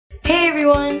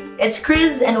everyone, it's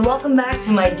Kriz and welcome back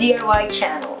to my DIY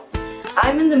channel.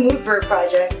 I'm in the mood for a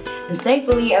project and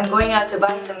thankfully I'm going out to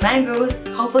buy some mangoes.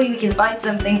 Hopefully we can find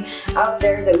something out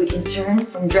there that we can turn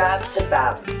from drab to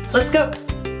fab. Let's go!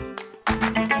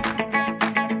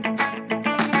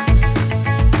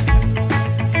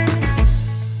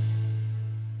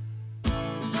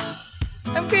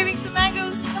 I'm craving some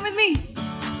mangoes, come with me!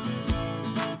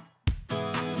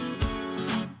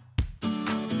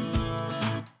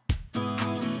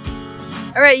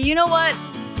 Alright, you know what?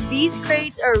 These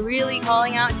crates are really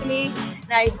calling out to me,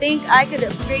 and I think I could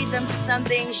upgrade them to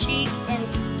something chic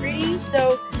and pretty,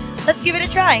 so let's give it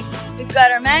a try. We've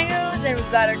got our mangoes and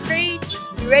we've got our crates.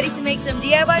 We're ready to make some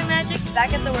DIY magic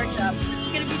back at the workshop. This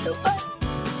is gonna be so fun!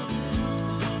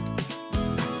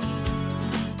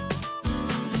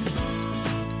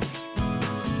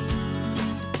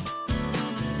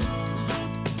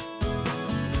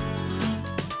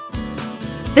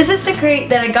 This is the crate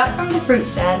that I got from the fruit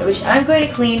stand, which I'm going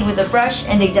to clean with a brush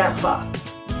and a damp cloth.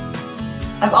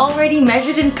 I've already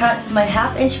measured and cut my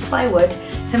 1/2-inch plywood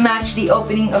to match the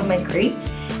opening of my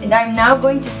crate, and I'm now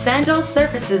going to sand all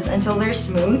surfaces until they're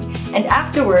smooth, and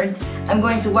afterwards I'm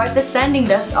going to wipe the sanding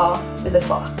dust off with a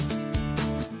cloth.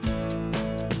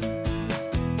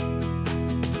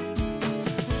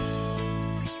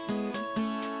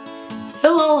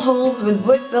 Fill all holes with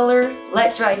wood filler,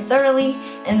 let dry thoroughly,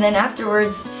 and then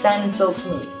afterwards sand until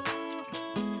smooth.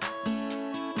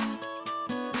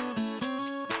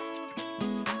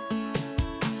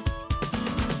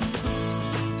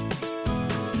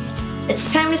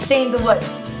 It's time to stain the wood.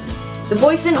 The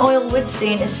BOYSEN oil wood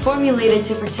stain is formulated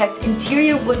to protect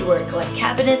interior woodwork like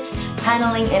cabinets,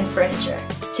 paneling, and furniture.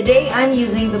 Today I'm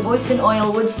using the BOYSEN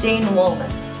oil wood stain walnut.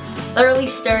 Thoroughly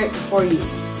stir it before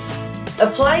use.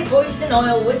 Apply BOYSEN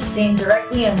oil wood stain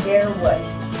directly on bare wood.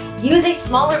 Use a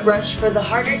smaller brush for the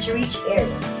harder to reach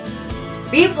area.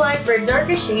 Reapply for a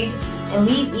darker shade and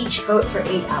leave each coat for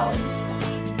 8 hours.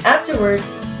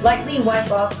 Afterwards, lightly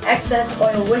wipe off excess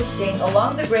oil wood stain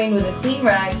along the grain with a clean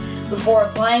rag before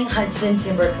applying Hudson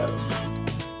Timber Coat.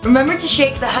 Remember to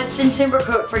shake the Hudson Timber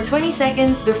Coat for 20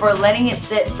 seconds before letting it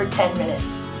sit for 10 minutes.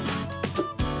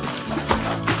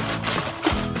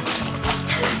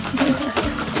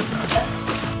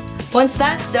 Once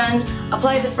that's done,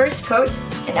 apply the first coat,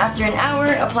 and after an hour,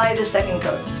 apply the second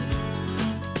coat.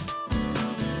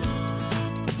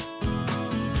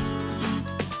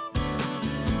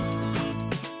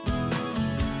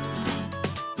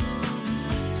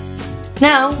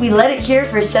 Now, we let it cure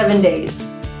for 7 days.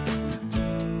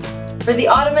 For the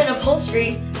Ottoman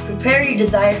upholstery, prepare your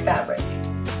desired fabric.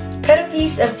 Cut a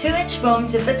piece of 2-inch foam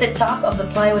to fit the top of the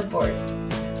plywood board.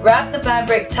 Wrap the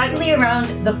fabric tightly around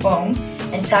the foam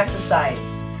and tack the sides.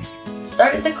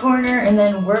 Start at the corner and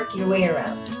then work your way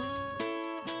around.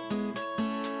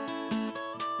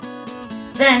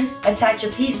 Then, attach a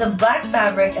piece of black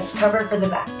fabric as cover for the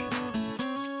back.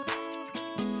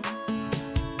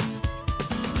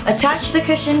 Attach the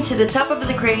cushion to the top of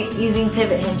the crate using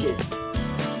pivot hinges.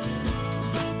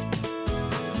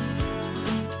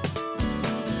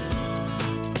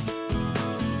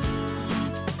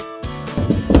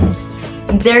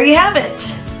 And there you have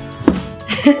it!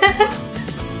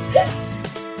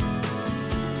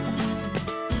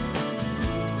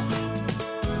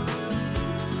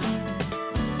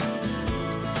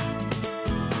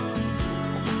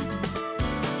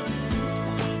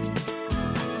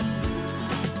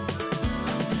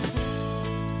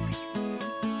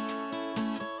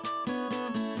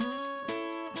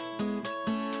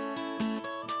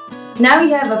 Now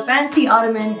you have a fancy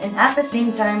ottoman and at the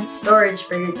same time storage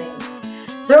for your things.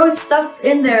 Throw stuff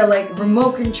in there like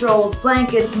remote controls,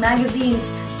 blankets, magazines,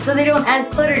 so they don't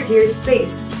add clutter to your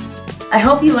space. I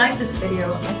hope you liked this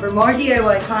video, and for more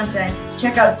DIY content,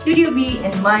 check out Studio B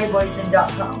and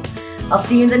myboysen.com. I'll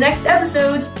see you in the next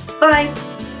episode. Bye!